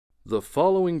The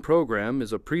following program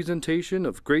is a presentation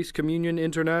of Grace Communion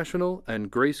International and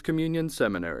Grace Communion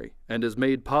Seminary and is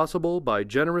made possible by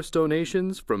generous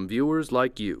donations from viewers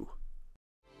like you.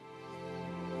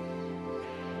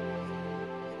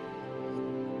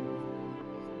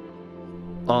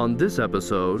 On this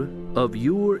episode of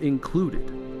You're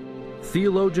Included,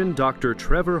 theologian Dr.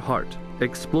 Trevor Hart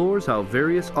explores how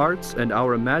various arts and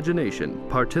our imagination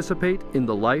participate in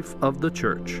the life of the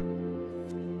church.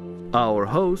 Our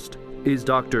host is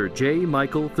Dr. J.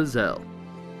 Michael Fizel.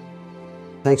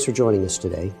 Thanks for joining us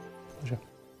today. Pleasure.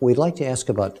 We'd like to ask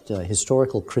about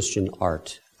historical Christian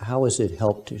art. How has it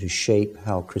helped to shape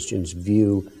how Christians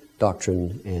view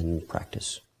doctrine and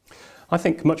practice? I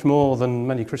think much more than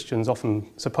many Christians often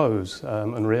suppose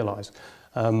and realise.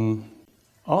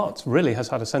 Art really has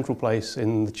had a central place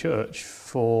in the church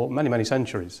for many, many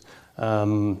centuries.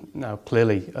 Now,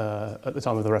 clearly, at the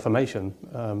time of the Reformation,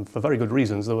 for very good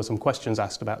reasons, there were some questions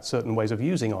asked about certain ways of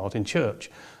using art in church,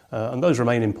 and those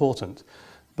remain important.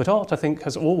 But art, I think,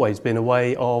 has always been a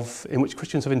way in which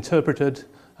Christians have interpreted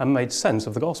and made sense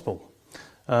of the gospel.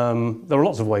 There are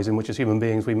lots of ways in which, as human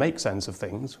beings, we make sense of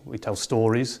things. We tell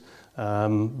stories,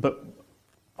 but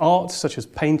art, such as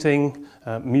painting,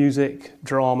 music,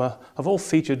 drama, have all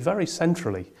featured very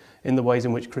centrally in the ways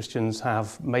in which Christians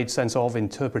have made sense of,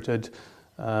 interpreted,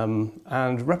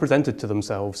 and represented to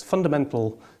themselves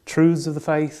fundamental truths of the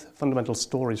faith, fundamental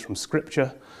stories from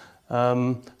Scripture.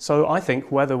 So I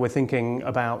think whether we're thinking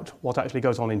about what actually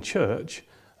goes on in church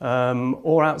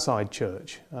or outside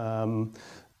church,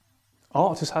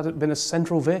 art has been a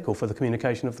central vehicle for the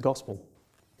communication of the gospel.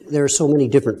 There are so many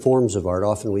different forms of art.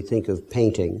 Often we think of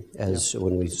painting as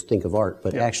when we think of art,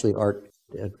 but actually art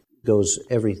goes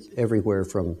everywhere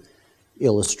from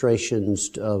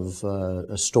illustrations of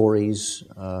stories,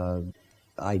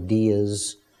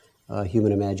 ideas,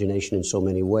 human imagination in so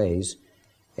many ways.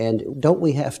 And don't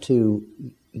we have to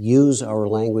use our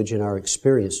language and our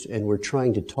experience, and we're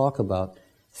trying to talk about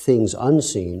things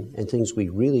unseen and things we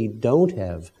really don't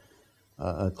have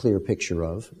a clear picture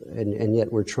of, and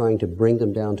yet we're trying to bring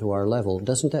them down to our level.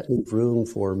 Doesn't that leave room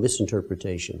for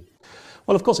misinterpretation?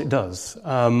 Well, of course it does.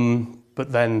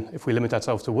 But then if we limit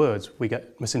ourselves to words, we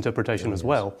get misinterpretation as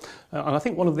well. And I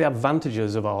think one of the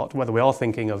advantages of art, whether we are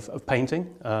thinking of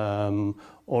painting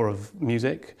or of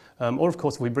music, or of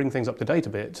course if we bring things up to date a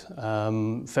bit,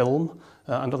 film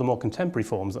and other more contemporary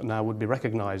forms that now would be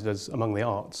recognised as among the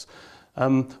arts,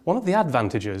 one of the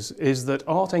advantages is that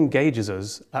art engages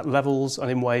us at levels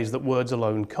and in ways that words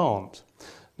alone can't.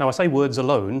 Now, I say words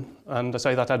alone, and I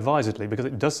say that advisedly because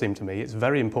it does seem to me it's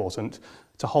very important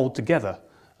to hold together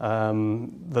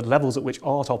the levels at which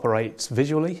art operates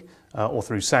visually or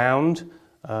through sound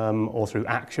or through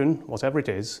action, whatever it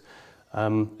is,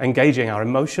 engaging our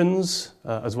emotions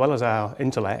as well as our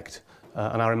intellect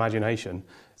and our imagination.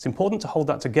 It's important to hold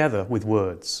that together with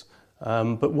words.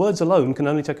 But words alone can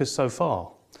only take us so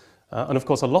far. And of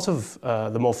course, a lot of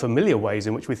the more familiar ways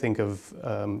in which we think of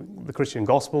the Christian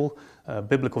gospel,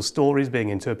 biblical stories being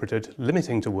interpreted,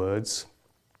 limiting to words,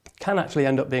 can actually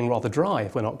end up being rather dry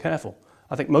if we're not careful.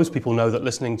 I think most people know that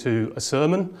listening to a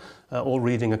sermon or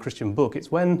reading a Christian book,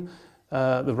 it's when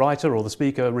the writer or the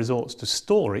speaker resorts to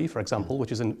story, for example,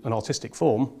 which is an artistic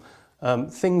form,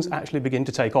 things actually begin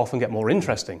to take off and get more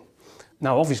interesting.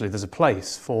 Now, obviously, there's a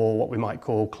place for what we might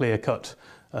call clear-cut,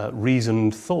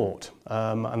 reasoned thought,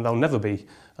 and there'll never be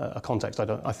a context,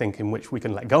 I think, in which we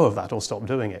can let go of that or stop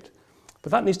doing it.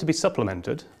 But that needs to be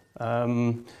supplemented.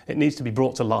 It needs to be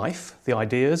brought to life. The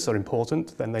ideas are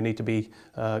important, then they need to be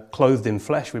clothed in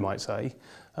flesh, we might say,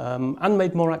 and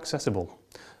made more accessible.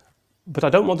 But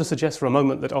I don't want to suggest for a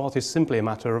moment that art is simply a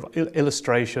matter of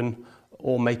illustration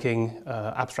or making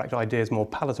abstract ideas more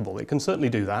palatable. It can certainly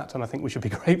do that, and I think we should be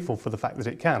grateful for the fact that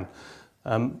it can.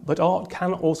 But art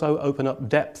can also open up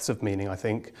depths of meaning, I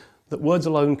think, that words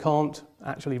alone can't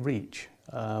actually reach.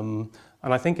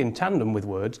 And I think in tandem with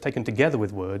words, taken together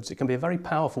with words, it can be a very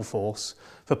powerful force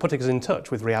for putting us in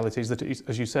touch with realities that,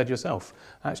 as you said yourself,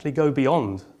 actually go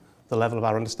beyond the level of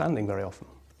our understanding very often.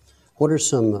 What are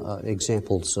some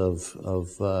examples of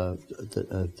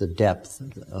the depth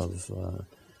of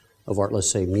art?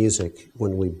 Let's say music.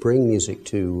 When we bring music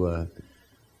to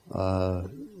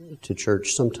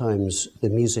church, sometimes the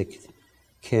music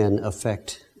can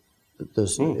affect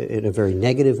this in a very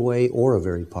negative way or a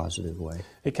very positive way.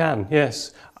 It can,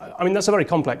 yes. I mean, that's a very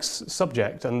complex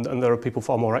subject, and there are people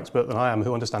far more expert than I am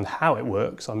who understand how it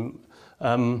works.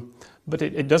 But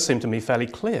it does seem to me fairly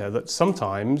clear that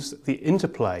sometimes the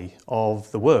interplay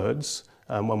of the words,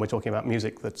 when we're talking about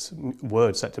music that's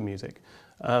words set to music,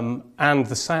 and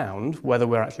the sound, whether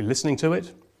we're actually listening to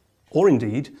it Or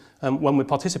indeed, when we're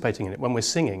participating in it, when we're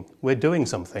singing, we're doing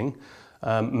something,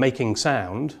 making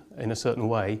sound in a certain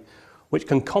way, which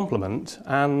can complement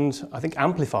and, I think,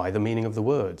 amplify the meaning of the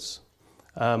words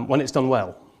when it's done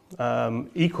well.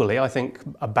 Equally, I think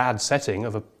a bad setting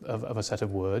of a set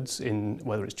of words, in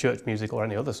whether it's church music or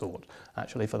any other sort,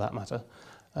 actually, for that matter,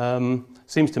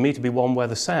 seems to me to be one where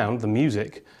the sound, the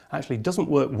music, actually doesn't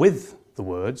work with the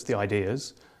words, the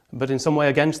ideas, but in some way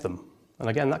against them. And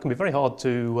again, that can be very hard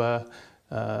to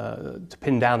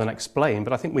pin down and explain,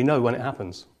 but I think we know when it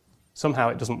happens. Somehow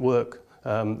it doesn't work.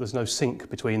 There's no sync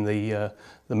between the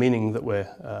meaning that we're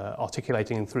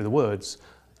articulating through the words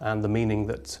and the meaning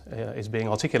that is being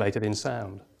articulated in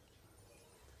sound.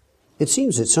 It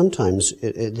seems that sometimes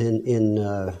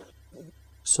in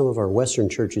some of our Western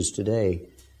churches today,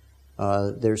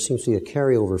 there seems to be a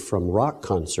carryover from rock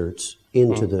concerts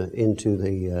into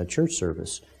the church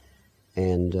service,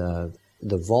 and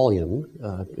the volume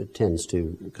tends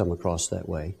to come across that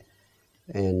way.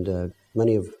 And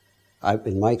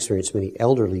in my experience, many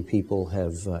elderly people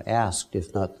have asked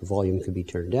if not the volume could be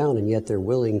turned down, and yet they're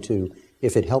willing to,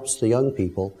 if it helps the young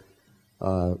people,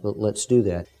 let's do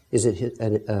that. Is it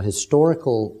a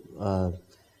historical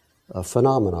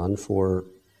phenomenon for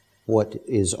what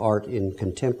is art in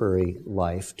contemporary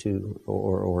life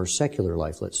or secular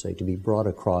life, let's say, to be brought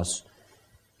across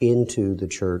into the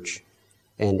church?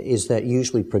 And is that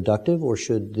usually productive, or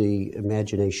should the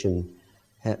imagination,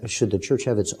 should the church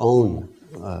have its own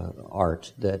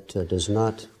art that does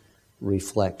not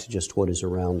reflect just what is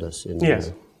around us?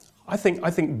 Yes, I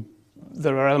think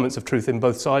there are elements of truth in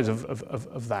both sides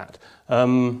of that.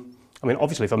 I mean,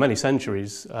 obviously, for many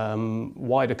centuries,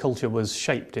 wider culture was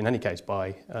shaped, in any case,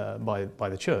 by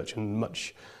the church, and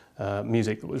much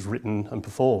music that was written and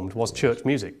performed was church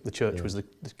music. The church was the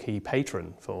key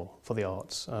patron for the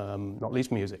arts, not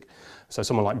least music. So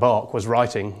someone like Barth was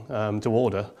writing to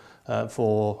order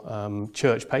for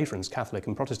church patrons, Catholic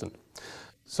and Protestant.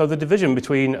 So the division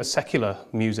between a secular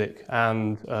music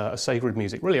and a sacred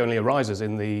music really only arises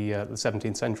in the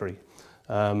 17th century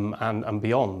and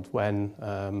beyond, when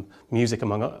music,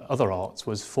 among other arts,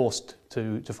 was forced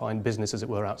to find business, as it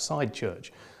were, outside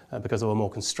church, because there were more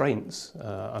constraints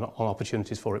on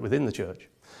opportunities for it within the church.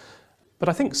 But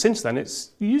I think since then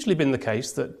it's usually been the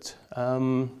case that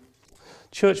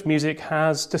church music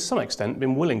has, to some extent,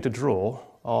 been willing to draw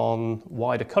on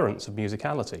wider currents of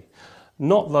musicality.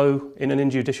 Not, though, in an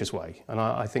injudicious way. And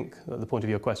I think that the point of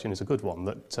your question is a good one,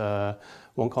 that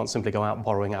one can't simply go out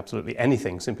borrowing absolutely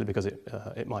anything simply because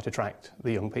it might attract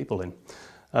the young people in.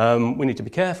 We need to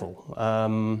be careful.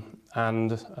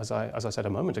 And as I said a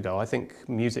moment ago, I think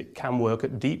music can work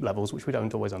at deep levels which we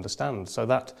don't always understand. So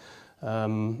that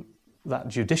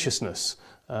judiciousness,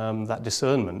 that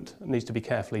discernment needs to be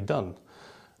carefully done.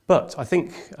 But I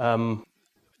think done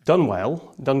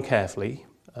well, done carefully,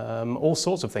 all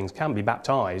sorts of things can be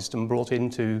baptized and brought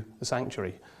into the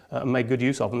sanctuary and made good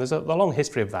use of. And there's a long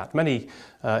history of that. Many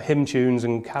hymn tunes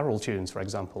and carol tunes, for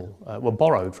example, were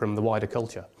borrowed from the wider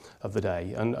culture of the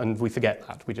day, and we forget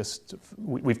that.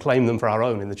 We've claimed them for our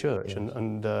own in the church,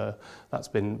 and that's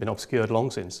been obscured long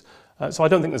since. So I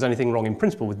don't think there's anything wrong in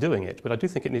principle with doing it, but I do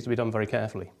think it needs to be done very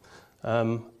carefully.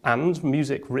 And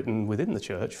music written within the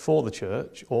church, for the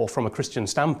church, or from a Christian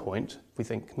standpoint, we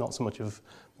think not so much of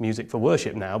music for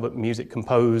worship now, but music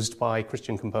composed by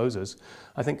Christian composers,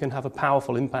 I think can have a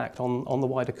powerful impact on the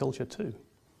wider culture too.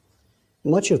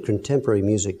 Much of contemporary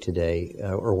music today,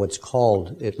 or what's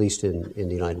called, at least in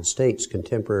the United States,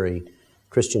 contemporary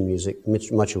Christian music,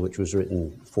 much of which was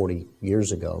written 40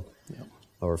 years ago,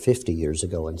 or 50 years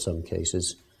ago in some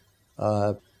cases,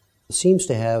 seems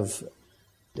to have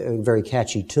very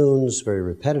catchy tunes, very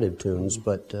repetitive tunes,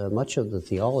 but much of the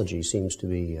theology seems to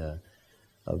be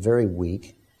very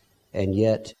weak, and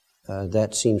yet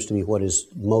that seems to be what is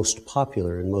most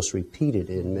popular and most repeated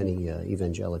in many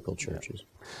evangelical churches.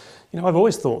 You know, I've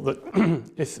always thought that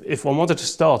if one wanted to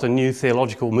start a new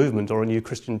theological movement or a new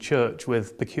Christian church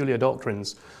with peculiar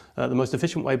doctrines, the most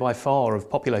efficient way by far of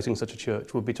populating such a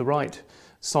church would be to write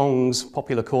songs,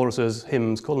 popular choruses,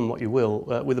 hymns, call them what you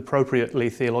will, with appropriately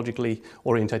theologically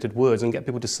orientated words, and get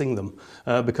people to sing them.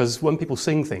 Because when people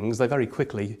sing things, they very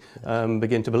quickly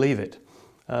begin to believe it.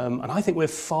 And I think we're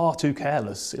far too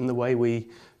careless in the way we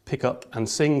pick up and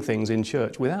sing things in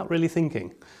church without really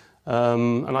thinking.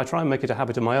 And I try and make it a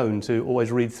habit of my own to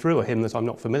always read through a hymn that I'm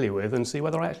not familiar with and see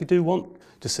whether I actually do want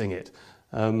to sing it.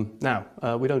 Now,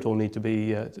 we don't all need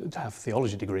to have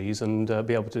theology degrees and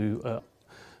be able to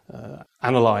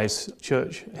analyse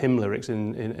church hymn lyrics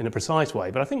in a precise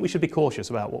way, but I think we should be cautious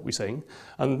about what we sing.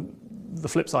 And the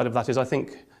flip side of that is I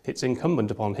think it's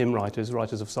incumbent upon hymn writers,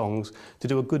 writers of songs, to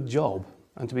do a good job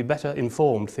and to be better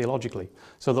informed theologically,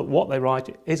 so that what they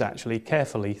write is actually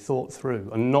carefully thought through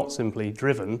and not simply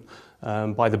driven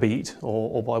by the beat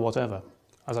or by whatever.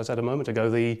 As I said a moment ago,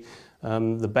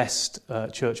 the best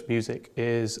church music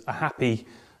is a happy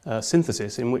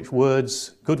synthesis in which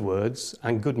good words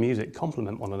and good music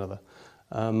complement one another.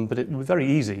 But it would be very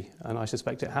easy, and I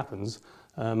suspect it happens,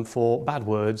 for bad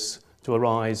words to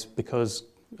arise because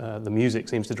the music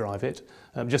seems to drive it,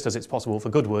 just as it's possible for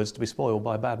good words to be spoiled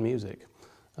by bad music.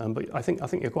 But I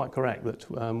think you're quite correct that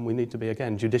we need to be,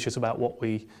 again, judicious about what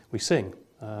we sing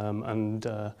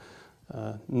and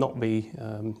not be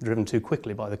driven too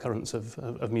quickly by the currents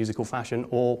of musical fashion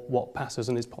or what passes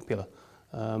and is popular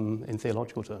in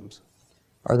theological terms.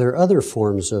 Are there other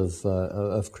forms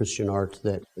of Christian art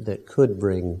that could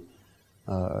bring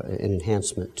an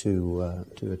enhancement to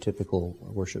a typical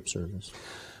worship service?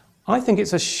 I think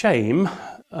it's a shame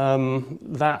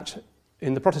that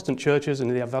in the Protestant churches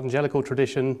and in the evangelical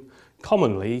tradition,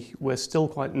 commonly, we're still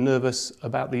quite nervous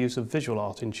about the use of visual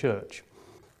art in church.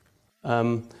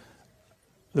 The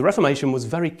Reformation was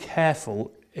very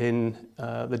careful in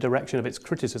the direction of its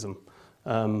criticism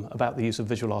about the use of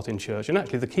visual art in church, and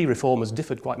actually the key reformers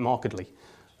differed quite markedly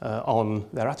on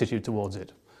their attitude towards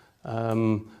it.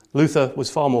 Luther was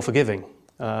far more forgiving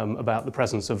about the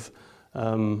presence of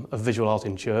visual art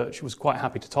in church, was quite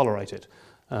happy to tolerate it.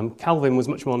 Calvin was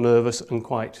much more nervous and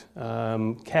quite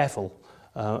careful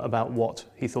about what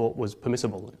he thought was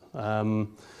permissible.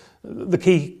 The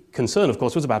key concern, of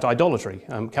course, was about idolatry.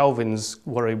 Calvin's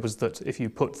worry was that if you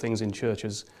put things in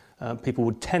churches, people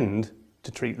would tend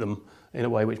to treat them in a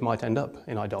way which might end up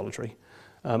in idolatry.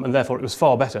 And therefore it was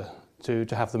far better to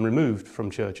have them removed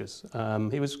from churches.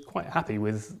 He was quite happy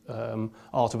with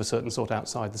art of a certain sort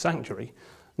outside the sanctuary,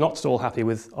 not at all happy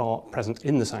with art present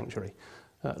in the sanctuary.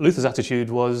 Luther's attitude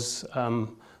was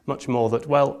much more that,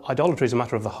 well, idolatry is a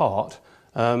matter of the heart.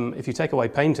 If you take away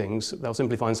paintings, they'll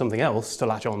simply find something else to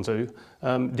latch onto.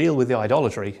 Deal with the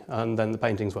idolatry, and then the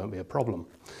paintings won't be a problem.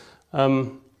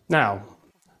 Now,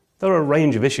 there are a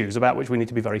range of issues about which we need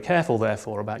to be very careful,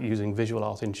 therefore, about using visual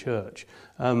art in church.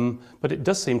 But it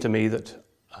does seem to me that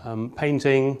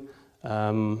painting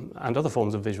and other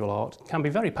forms of visual art can be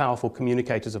very powerful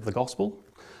communicators of the gospel.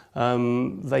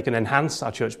 They can enhance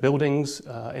our church buildings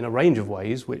in a range of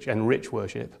ways which enrich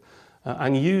worship,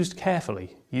 and used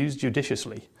carefully, used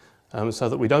judiciously, so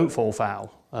that we don't fall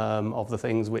foul of the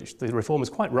things which the Reformers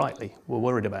quite rightly were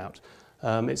worried about.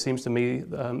 It seems to me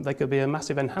they could be a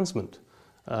massive enhancement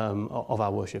of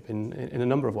our worship in a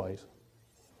number of ways.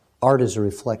 Art is a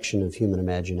reflection of human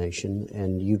imagination,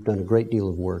 and you've done a great deal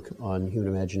of work on human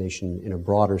imagination in a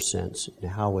broader sense, and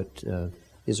how it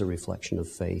is a reflection of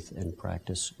faith and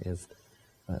practice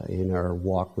in our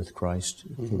walk with Christ.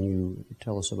 Mm-hmm. Can you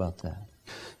tell us about that?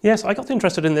 Yes, I got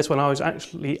interested in this when I was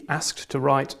actually asked to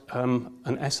write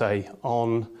an essay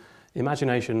on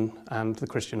imagination and the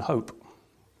Christian hope.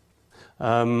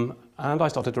 And I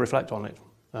started to reflect on it.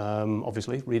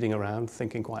 Obviously, reading around,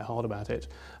 thinking quite hard about it.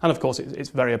 And of course, it's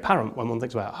very apparent when one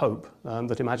thinks about hope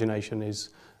that imagination is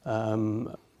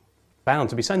bound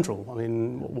to be central. I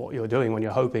mean, what you're doing when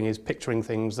you're hoping is picturing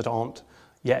things that aren't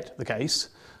yet the case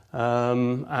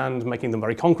and making them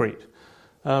very concrete.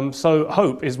 So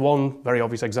hope is one very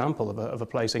obvious example of a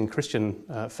place in Christian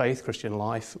faith, Christian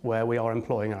life, where we are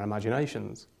employing our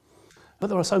imaginations. But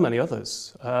there are so many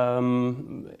others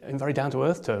in very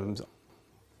down-to-earth terms.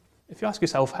 If you ask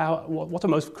yourself, what are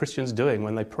most Christians doing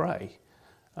when they pray?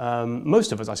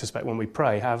 Most of us, I suspect, when we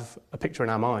pray, have a picture in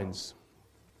our minds.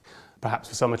 Perhaps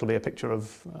for some it'll be a picture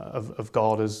of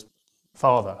God as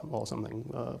Father or something.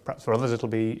 Perhaps for others it'll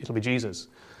be Jesus.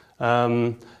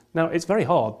 Now, it's very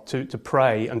hard to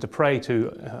pray and to pray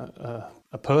to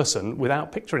a person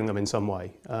without picturing them in some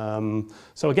way.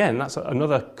 So again, that's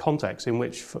another context in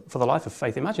which, for the life of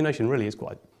faith, imagination really is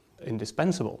quite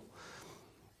indispensable.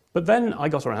 But then I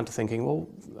got around to thinking, well,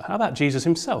 how about Jesus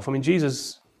himself? I mean,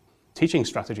 Jesus' teaching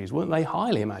strategies, weren't they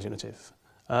highly imaginative?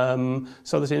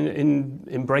 So that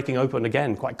in breaking open,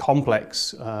 again, quite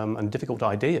complex and difficult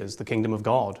ideas, the kingdom of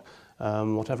God,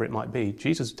 whatever it might be,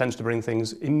 Jesus tends to bring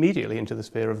things immediately into the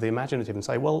sphere of the imaginative and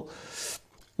say, well,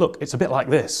 look, it's a bit like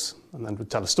this, and then would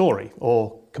tell a story,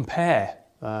 or compare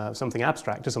something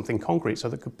abstract to something concrete so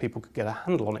that people could get a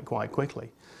handle on it quite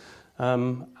quickly.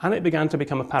 And it began to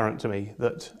become apparent to me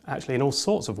that actually in all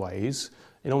sorts of ways,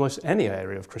 in almost any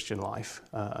area of Christian life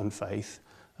and faith,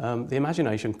 the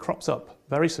imagination crops up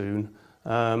very soon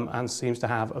and seems to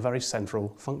have a very central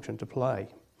function to play.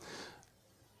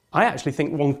 I actually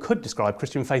think one could describe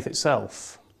Christian faith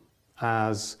itself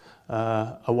as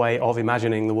a way of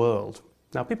imagining the world.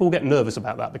 Now, people will get nervous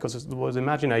about that because the word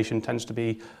imagination tends to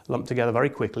be lumped together very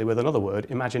quickly with another word,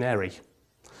 imaginary.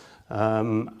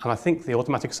 And I think the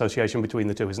automatic association between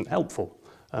the two isn't helpful.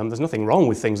 There's nothing wrong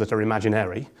with things that are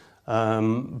imaginary,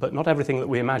 but not everything that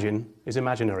we imagine is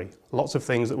imaginary. Lots of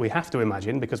things that we have to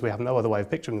imagine because we have no other way of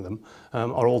picturing them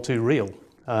are all too real.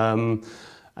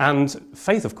 And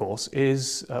faith, of course,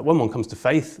 is, when one comes to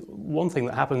faith, one thing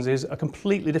that happens is a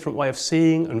completely different way of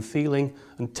seeing and feeling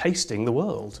and tasting the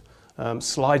world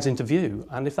slides into view.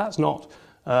 And if that's not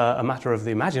a matter of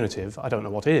the imaginative, I don't know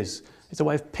what is. It's a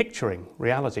way of picturing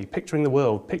reality, picturing the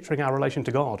world, picturing our relation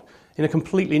to God in a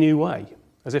completely new way,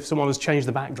 as if someone has changed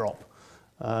the backdrop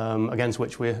against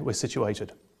which we're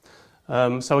situated.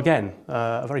 So again,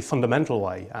 a very fundamental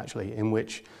way, actually, in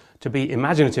which to be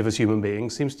imaginative as human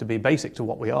beings seems to be basic to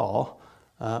what we are,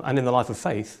 and in the life of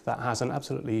faith, that has an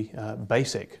absolutely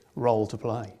basic role to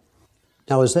play.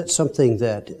 Now, is that something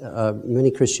that many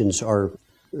Christians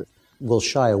will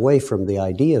shy away from the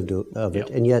idea of it,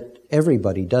 and yet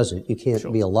everybody does it? You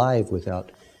can't be alive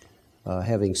without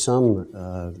having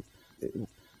some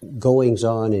goings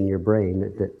on in your brain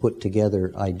that put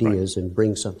together ideas and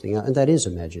bring something out, and that is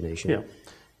imagination. Yeah.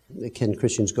 Can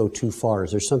Christians go too far?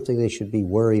 Is there something they should be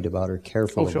worried about or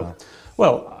careful about?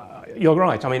 Well, you're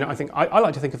right. I mean, I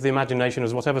like to think of the imagination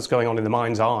as whatever's going on in the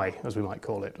mind's eye, as we might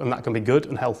call it, and that can be good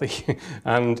and healthy,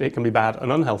 and it can be bad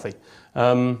and unhealthy.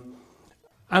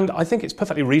 And I think it's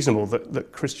perfectly reasonable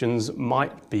that Christians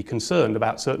might be concerned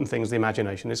about certain things the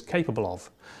imagination is capable of.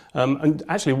 And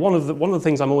actually, one of the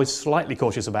things I'm always slightly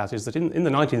cautious about is that in the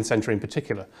 19th century in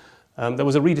particular, there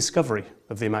was a rediscovery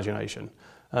of the imagination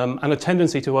and a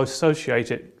tendency to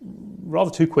associate it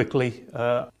rather too quickly,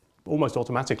 almost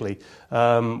automatically,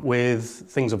 with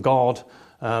things of God,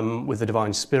 with the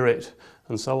divine spirit,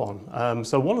 and so on.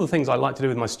 So one of the things I like to do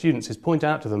with my students is point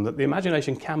out to them that the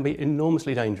imagination can be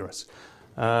enormously dangerous.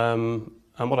 And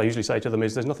what I usually say to them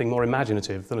is there's nothing more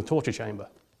imaginative than a torture chamber.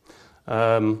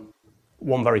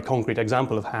 One very concrete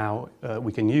example of how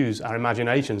we can use our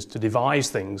imaginations to devise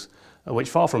things which,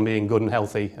 far from being good and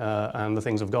healthy and the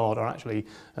things of God, are actually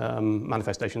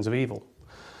manifestations of evil.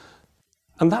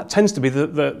 And that tends to be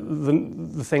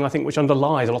the thing, I think, which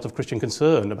underlies a lot of Christian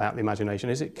concern about the imagination,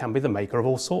 is it can be the maker of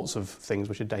all sorts of things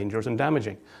which are dangerous and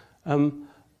damaging.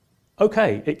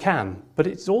 Okay, it can, but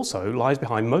it also lies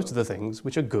behind most of the things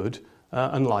which are good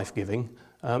and life-giving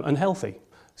and healthy.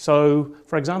 So,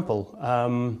 for example,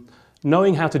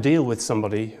 knowing how to deal with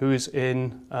somebody who is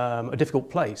in a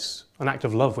difficult place, an act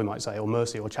of love, we might say, or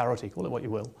mercy or charity, call it what you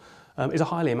will, is a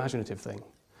highly imaginative thing.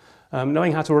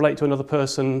 Knowing how to relate to another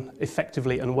person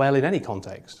effectively and well in any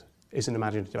context is an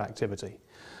imaginative activity.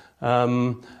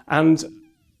 And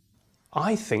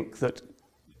I think that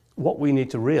what we need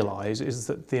to realise is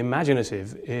that the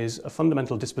imaginative is a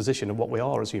fundamental disposition of what we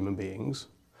are as human beings,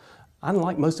 and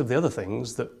like most of the other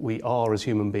things that we are as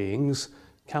human beings,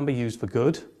 can be used for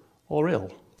good or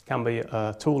ill. Can be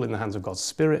a tool in the hands of God's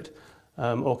Spirit,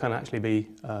 or can actually be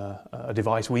a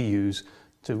device we use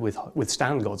to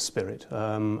withstand God's Spirit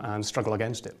and struggle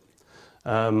against it.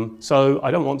 So I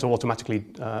don't want to automatically,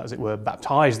 as it were,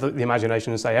 baptise the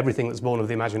imagination and say everything that's born of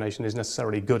the imagination is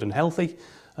necessarily good and healthy,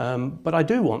 but I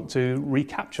do want to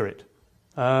recapture it,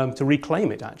 to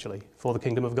reclaim it actually for the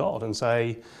kingdom of God and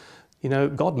say, you know,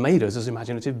 God made us as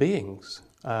imaginative beings.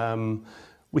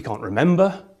 We can't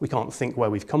remember, we can't think where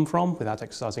we've come from without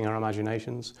exercising our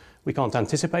imaginations. We can't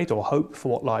anticipate or hope for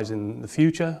what lies in the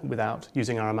future without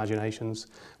using our imaginations.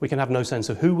 We can have no sense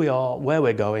of who we are, where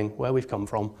we're going, where we've come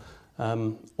from,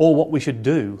 or what we should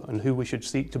do and who we should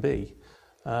seek to be.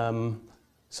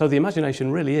 So the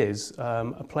imagination really is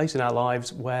a place in our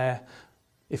lives where,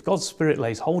 if God's Spirit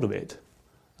lays hold of it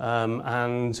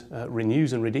and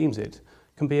renews and redeems it,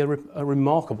 can be a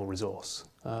remarkable resource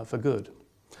for good.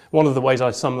 One of the ways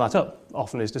I sum that up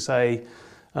often is to say,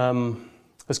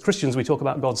 as Christians we talk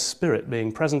about God's Spirit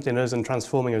being present in us and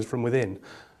transforming us from within.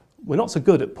 We're not so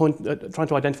good at trying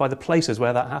to identify the places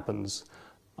where that happens.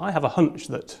 I have a hunch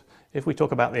that if we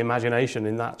talk about the imagination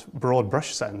in that broad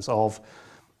brush sense of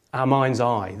our mind's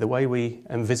eye, the way we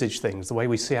envisage things, the way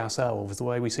we see ourselves, the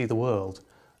way we see the world,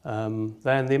 then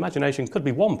the imagination could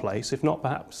be one place, if not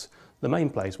perhaps the main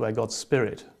place where God's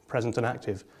Spirit, present and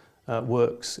active,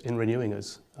 works in renewing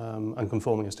us and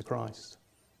conforming us to Christ.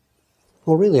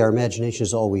 Well, really, our imagination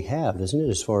is all we have, isn't it,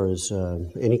 as far as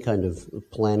any kind of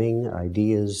planning,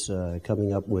 ideas,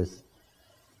 coming up with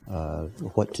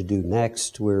what to do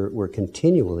next. We're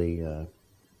continually...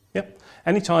 Yep.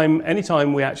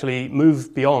 Anytime we actually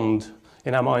move beyond,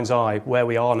 in our mind's eye, where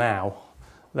we are now,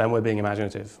 then we're being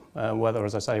imaginative. Whether,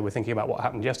 as I say, we're thinking about what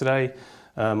happened yesterday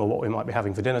or what we might be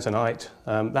having for dinner tonight,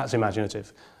 that's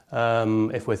imaginative.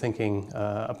 If we're thinking,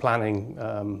 planning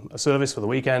a service for the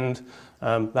weekend,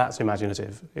 that's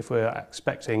imaginative. If we're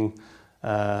expecting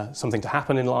something to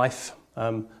happen in life,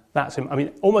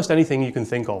 almost anything you can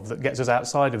think of that gets us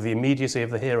outside of the immediacy of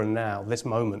the here and now, this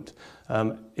moment,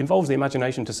 involves the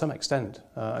imagination to some extent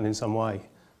and in some way.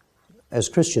 As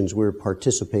Christians, we're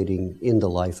participating in the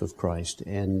life of Christ,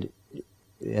 and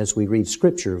as we read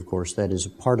Scripture, of course, that is a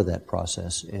part of that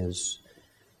process as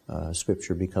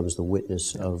Scripture becomes the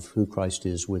witness of who Christ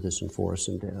is with us and for us.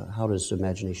 And how does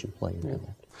imagination play into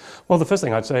that? Well, the first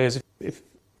thing I'd say is if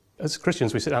as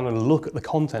Christians we sit down and look at the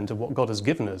content of what God has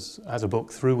given us as a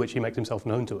book through which He makes Himself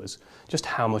known to us, just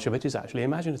how much of it is actually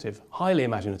imaginative, highly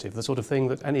imaginative, the sort of thing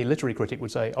that any literary critic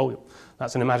would say, oh,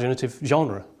 that's an imaginative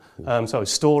genre. So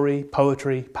story,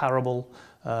 poetry, parable,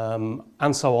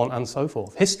 and so on and so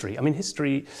forth. History,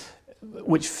 history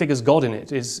which figures God in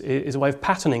it is a way of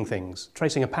patterning things,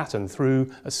 tracing a pattern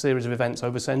through a series of events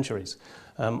over centuries.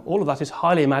 All of that is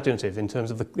highly imaginative in terms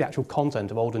of the actual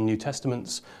content of Old and New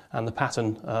Testaments and the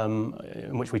pattern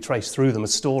in which we trace through them a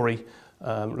story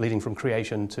leading from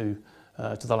creation to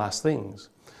the last things.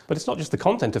 But it's not just the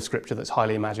content of Scripture that's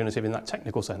highly imaginative in that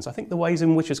technical sense. I think the ways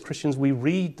in which as Christians we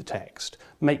read the text,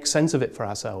 make sense of it for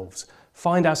ourselves,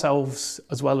 find ourselves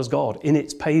as well as God in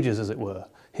its pages, as it were,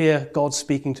 hear God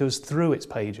speaking to us through its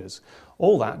pages.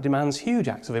 All that demands huge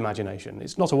acts of imagination.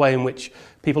 It's not a way in which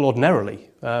people ordinarily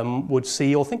would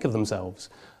see or think of themselves,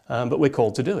 but we're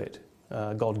called to do it.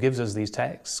 God gives us these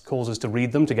texts, calls us to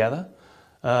read them together,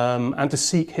 and to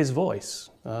seek His voice.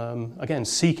 Again,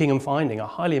 seeking and finding are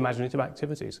highly imaginative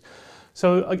activities.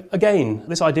 So again,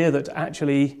 this idea that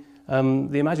actually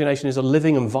the imagination is a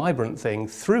living and vibrant thing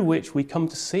through which we come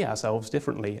to see ourselves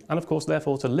differently, and of course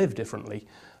therefore to live differently,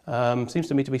 seems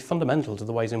to me to be fundamental to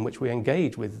the ways in which we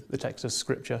engage with the text of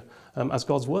Scripture as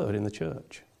God's Word in the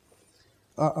Church.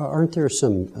 Aren't there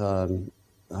some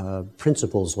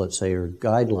principles, let's say, or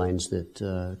guidelines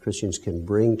that Christians can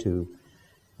bring to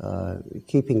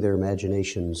keeping their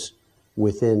imaginations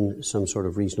within some sort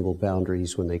of reasonable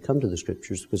boundaries when they come to the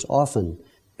Scriptures? Because often,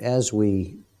 as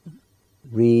we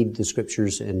read the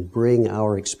Scriptures and bring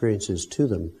our experiences to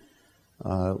them,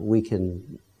 we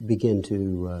can begin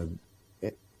to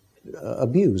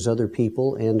abuse other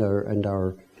people and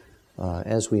our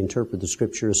as we interpret the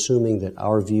Scripture, assuming that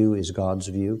our view is God's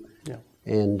view. Yeah.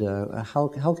 And how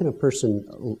can a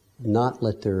person not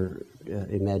let their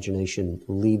imagination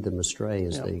lead them astray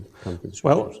as they come to the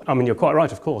Scriptures? Well, you're quite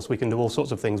right, of course. We can do all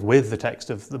sorts of things with the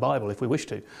text of the Bible if we wish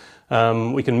to.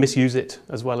 We can misuse it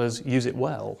as well as use it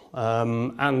well.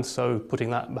 And so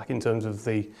putting that back in terms of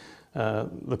the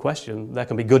question, there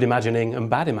can be good imagining and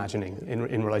bad imagining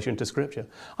in relation to Scripture.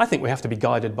 I think we have to be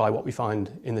guided by what we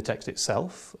find in the text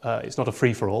itself. It's not a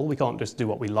free-for-all. We can't just do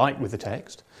what we like with the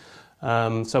text.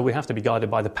 So we have to be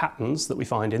guided by the patterns that we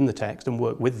find in the text and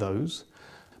work with those.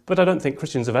 But I don't think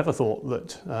Christians have ever thought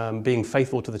that being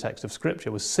faithful to the text of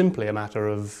Scripture was simply a matter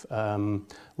of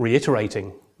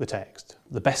reiterating the text.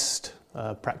 The best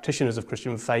practitioners of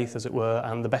Christian faith, as it were,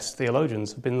 and the best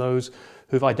theologians have been those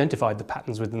who've identified the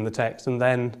patterns within the text and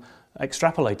then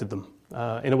extrapolated them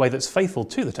in a way that's faithful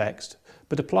to the text,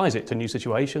 but applies it to new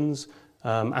situations,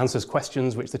 answers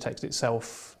questions which the text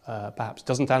itself perhaps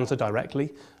doesn't answer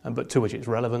directly, but to which it's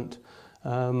relevant.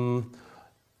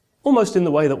 Almost in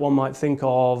the way that one might think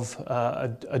of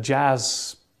a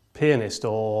jazz pianist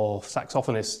or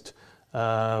saxophonist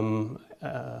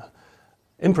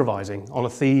improvising on a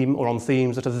theme or on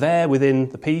themes that are there within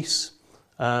the piece,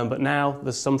 but now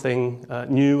there's something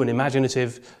new and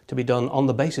imaginative to be done on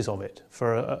the basis of it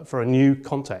for a new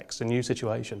context, a new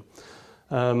situation.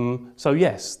 So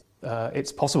yes,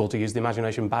 it's possible to use the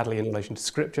imagination badly in relation to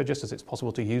Scripture, just as it's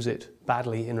possible to use it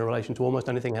badly in relation to almost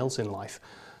anything else in life.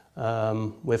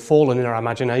 We're fallen in our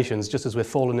imaginations just as we're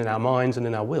fallen in our minds and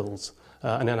in our wills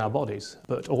and in our bodies.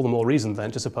 But all the more reason then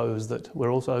to suppose that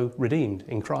we're also redeemed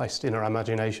in Christ in our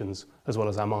imaginations as well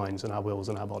as our minds and our wills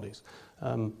and our bodies.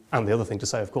 And the other thing to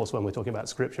say, of course, when we're talking about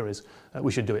Scripture is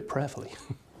we should do it prayerfully.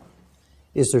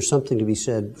 Is there something to be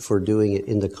said for doing it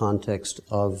in the context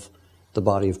of the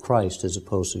body of Christ as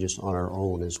opposed to just on our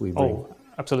own as we bring? Oh,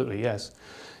 absolutely, yes.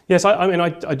 Yes,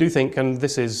 I do think, and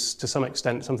this is to some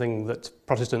extent something that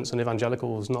Protestants and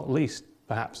evangelicals, not least,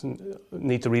 perhaps,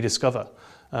 need to rediscover,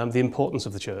 the importance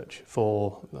of the church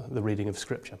for the reading of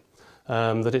Scripture.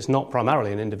 That it's not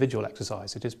primarily an individual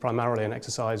exercise, it is primarily an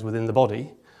exercise within the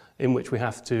body in which we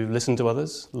have to listen to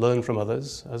others, learn from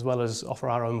others, as well as offer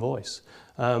our own voice,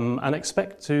 and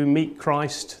expect to meet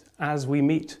Christ as we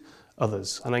meet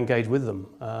others and engage with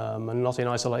them, and not in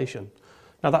isolation.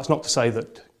 Now, that's not to say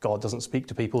that God doesn't speak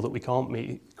to people, that we can't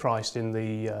meet Christ in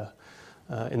the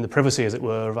in the privacy, as it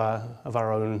were, of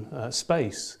our own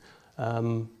space.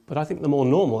 But I think the more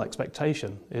normal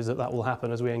expectation is that that will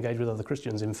happen as we engage with other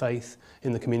Christians in faith,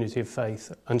 in the community of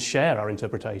faith, and share our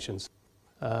interpretations.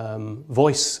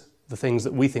 Voice the things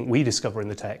that we think we discover in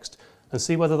the text, and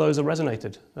see whether those are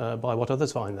resonated by what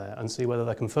others find there, and see whether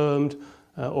they're confirmed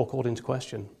or called into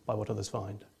question by what others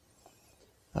find.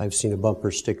 I've seen a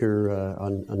bumper sticker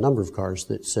on a number of cars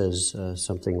that says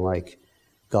something like,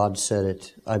 "God said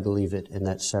it, I believe it, and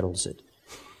that settles it."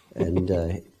 And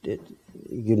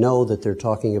you know that they're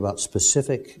talking about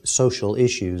specific social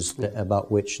issues about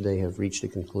which they have reached a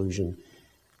conclusion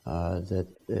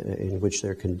in which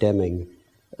they're condemning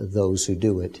those who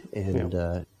do it, and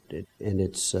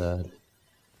it's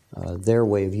their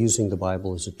way of using the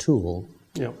Bible as a tool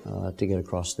to get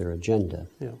across their agenda.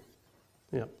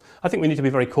 Yeah, I think we need to be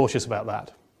very cautious about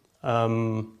that.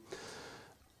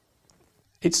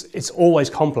 It's always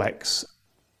complex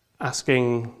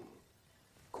asking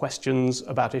questions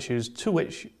about issues to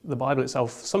which the Bible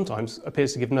itself sometimes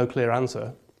appears to give no clear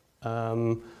answer,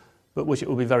 but which it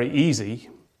will be very easy,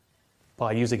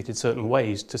 by using it in certain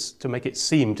ways, to make it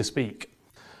seem to speak.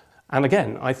 And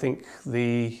again, I think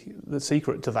the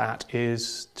secret to that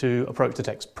is to approach the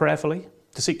text prayerfully,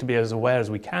 to seek to be as aware as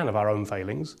we can of our own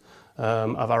failings,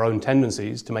 of our own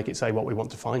tendencies to make it say what we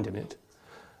want to find in it.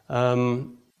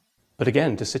 But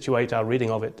again, to situate our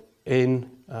reading of it in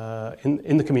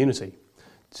the community,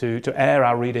 to air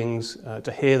our readings,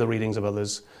 to hear the readings of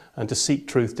others, and to seek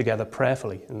truth together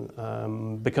prayerfully.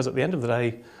 Because at the end of the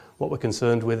day, what we're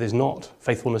concerned with is not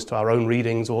faithfulness to our own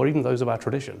readings or even those of our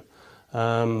tradition,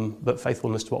 but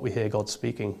faithfulness to what we hear God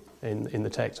speaking in the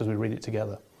text as we read it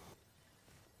together.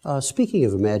 Speaking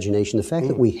of imagination, the fact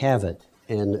that we have it,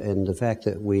 and the fact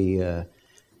that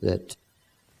that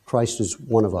Christ is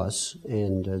one of us,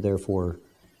 and therefore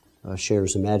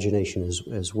shares imagination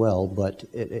as well, but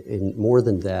in more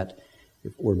than that,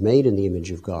 if we're made in the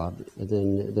image of God,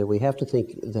 then we have to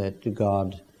think that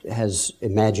God has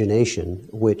imagination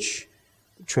which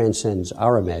transcends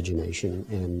our imagination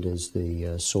and is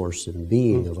the source and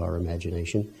being of our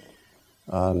imagination.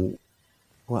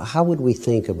 Well, how would we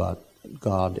think about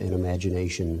God and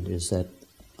imagination? Is that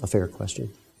a fair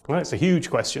question? Well, it's a huge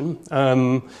question.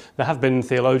 There have been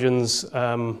theologians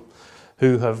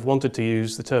who have wanted to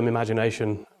use the term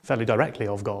imagination fairly directly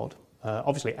of God.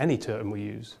 Obviously, any term we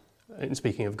use in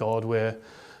speaking of God, we're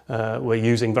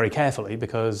using very carefully,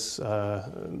 because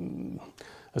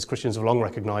as Christians have long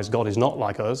recognized, God is not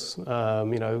like us.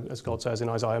 As God says in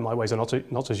Isaiah, "My ways are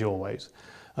not as your ways."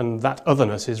 And that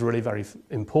otherness is really very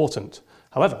important.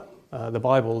 However, the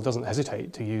Bible doesn't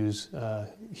hesitate to use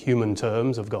human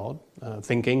terms of God,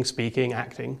 thinking, speaking,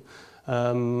 acting,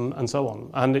 and so on.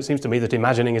 And it seems to me that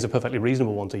imagining is a perfectly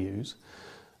reasonable one to use.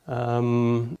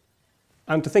 And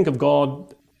to think of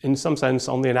God, in some sense,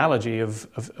 on the analogy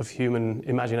of human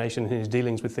imagination in his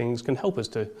dealings with things, can help us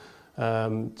to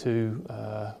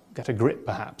get a grip,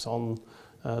 perhaps, on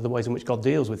the ways in which God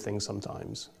deals with things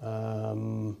sometimes.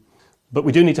 But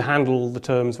we do need to handle the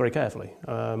terms very carefully.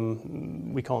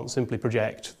 We can't simply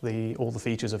project all the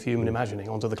features of human imagining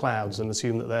onto the clouds and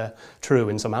assume that they're true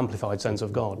in some amplified sense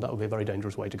of God. That would be a very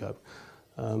dangerous way to go.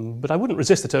 But I wouldn't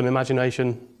resist the term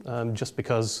imagination just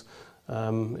because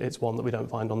it's one that we don't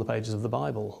find on the pages of the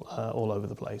Bible all over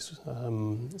the place.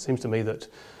 It seems to me that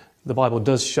the Bible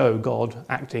does show God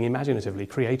acting imaginatively,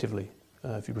 creatively,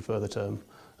 if you prefer the term,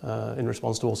 in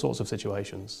response to all sorts of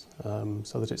situations,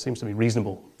 so that it seems to be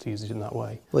reasonable to use it in that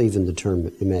way. Well, even the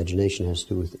term imagination has to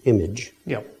do with image.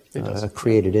 Yeah, it does. A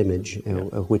created image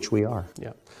of which we are.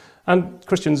 Yeah, and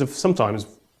Christians have sometimes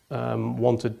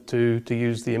wanted to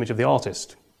use the image of the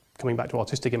artist, coming back to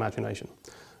artistic imagination,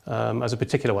 as a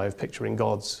particular way of picturing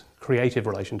God's creative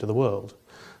relation to the world.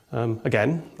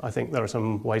 Again, I think there are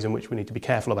some ways in which we need to be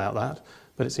careful about that,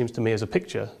 but it seems to me as a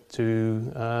picture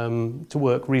to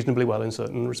work reasonably well in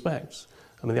certain respects.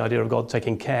 I mean, the idea of God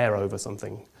taking care over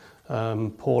something,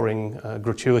 pouring a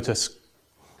gratuitous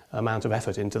amount of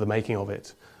effort into the making of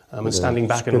it, and standing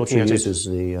back and looking at it. Scripture uses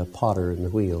the potter and the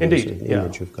wheel. Indeed, as the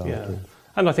image of God. Yeah.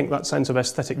 And I think that sense of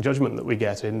aesthetic judgment that we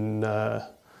get in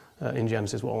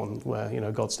Genesis 1,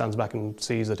 where God stands back and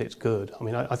sees that it's good. I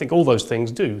mean, I think all those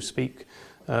things do speak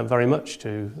very much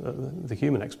to the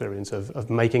human experience of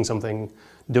making something,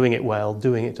 doing it well,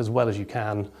 doing it as well as you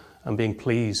can, and being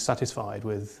pleased, satisfied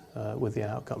with the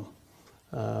outcome.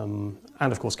 And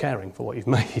of course, caring for what you've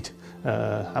made,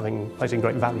 placing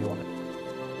great value on it.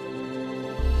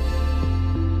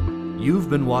 You've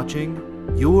been watching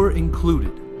You're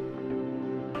Included,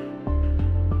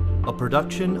 a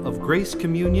production of Grace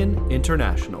Communion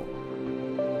International.